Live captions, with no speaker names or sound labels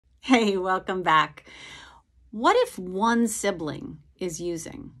Hey, welcome back. What if one sibling is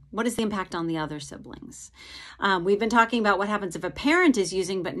using? What is the impact on the other siblings? We've been talking about what happens if a parent is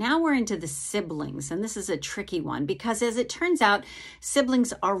using, but now we're into the siblings. And this is a tricky one because as it turns out,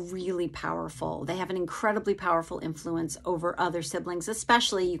 siblings are really powerful. They have an incredibly powerful influence over other siblings,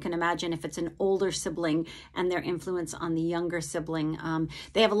 especially you can imagine if it's an older sibling and their influence on the younger sibling.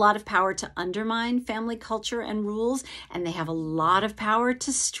 They have a lot of power to undermine family culture and rules, and they have a lot of power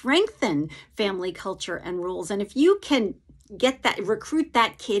to strengthen family culture and rules. And if you can recruit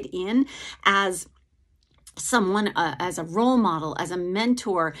that kid in as someone, as a role model, as a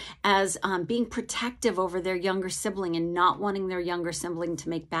mentor, as being protective over their younger sibling and not wanting their younger sibling to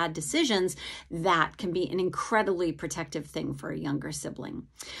make bad decisions, that can be an incredibly protective thing for a younger sibling.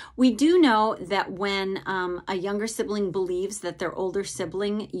 We do know that when a younger sibling believes that their older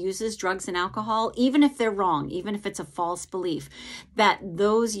sibling uses drugs and alcohol, even if they're wrong, even if it's a false belief, that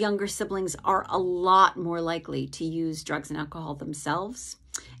those younger siblings are a lot more likely to use drugs and alcohol themselves.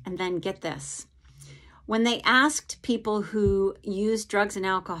 And then get this. When they asked people who used drugs and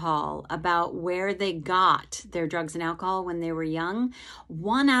alcohol about where they got their drugs and alcohol when they were young,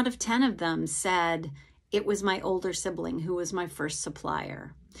 1 out of 10 of them said, it was my older sibling who was my first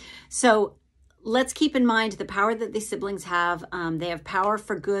supplier. So let's keep in mind the power that these siblings have. They have power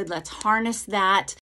for good. Let's harness that.